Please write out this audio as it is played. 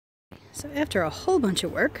So after a whole bunch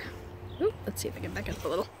of work, let's see if I can back up a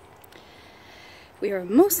little. We are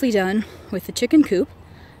mostly done with the chicken coop.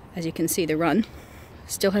 As you can see, the run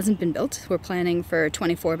still hasn't been built. We're planning for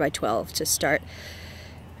 24 by 12 to start,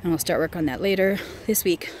 and we'll start work on that later this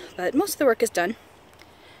week. But most of the work is done.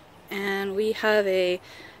 And we have a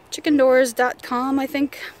chickendoors.com, I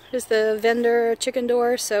think, is the vendor chicken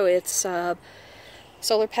door. So it's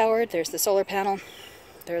solar powered. There's the solar panel.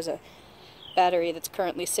 There's a battery that's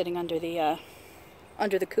currently sitting under the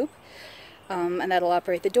coop, and that'll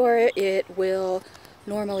operate the door. It will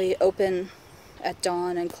normally open at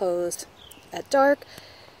dawn and close at dark.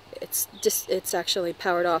 It's actually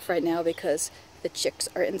powered off right now because the chicks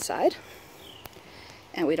are inside,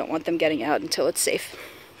 and we don't want them getting out until it's safe.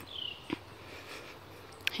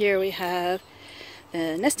 Here we have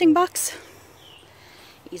the nesting box,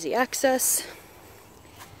 easy access.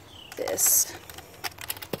 This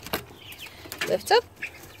lifts up,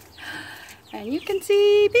 and you can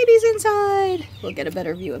see babies inside. We'll get a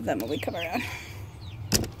better view of them when we come around.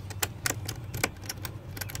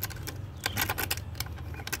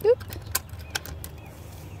 Oop.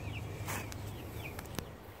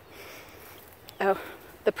 Oh,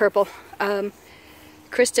 the purple.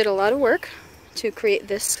 Chris did a lot of work to create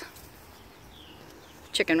this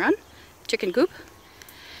chicken coop,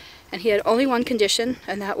 and he had only one condition,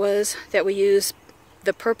 and that was that we use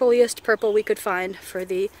the purpliest purple we could find for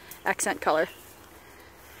the accent color.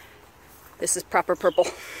 This is proper purple,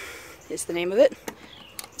 is the name of it.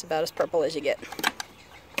 It's about as purple as you get.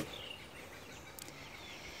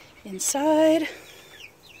 Inside,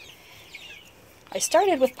 I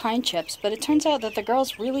started with pine chips, but it turns out that the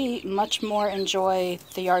girls really much more enjoy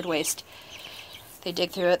the yard waste. They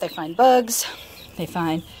dig through it, they find bugs, they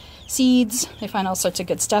find seeds, they find all sorts of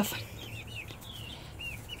good stuff.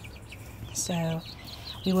 So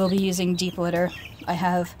we will be using deep litter. I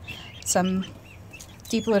have some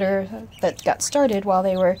deep litter that got started while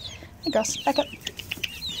they were... Hey girls, back up.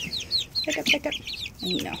 Back up.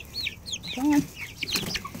 No. Come on.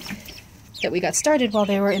 That we got started while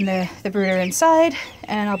they were in the brooder inside,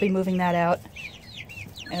 and I'll be moving that out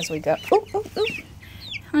as we go. Oh.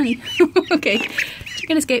 Honey. Okay.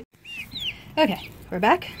 Chicken escape. Okay, we're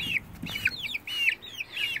back.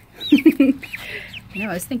 You know,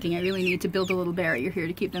 I was thinking I really need to build a little barrier here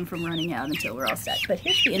to keep them from running out until we're all set. But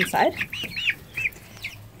here's the inside.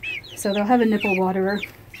 So they'll have a nipple waterer.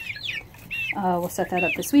 We'll set that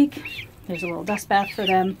up this week. There's a little dust bath for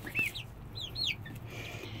them.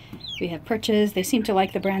 We have perches. They seem to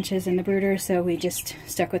like the branches in the brooder, so we just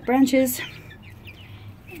stuck with branches.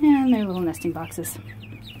 And their little nesting boxes.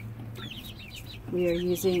 We are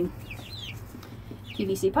using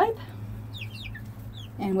PVC pipe.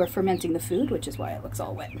 And we're fermenting the food, which is why it looks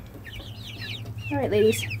all wet. All right,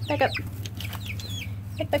 ladies, back up.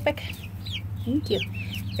 Back. Thank you.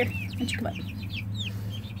 Here, why don't you come up?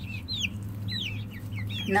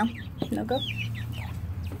 No go?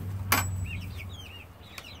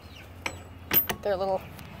 They're a little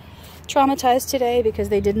traumatized today because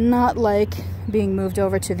they did not like being moved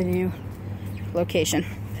over to the new location.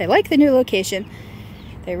 They like the new location.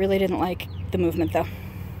 They really didn't like the movement though.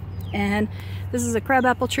 And this is a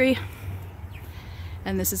crabapple tree,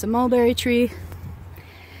 and this is a mulberry tree,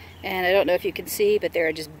 and I don't know if you can see, but there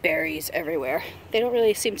are just berries everywhere. They don't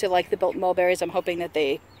really seem to like the mulberries. I'm hoping that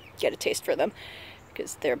they get a taste for them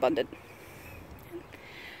because they're abundant.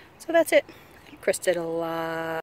 So that's it. Chris did a lot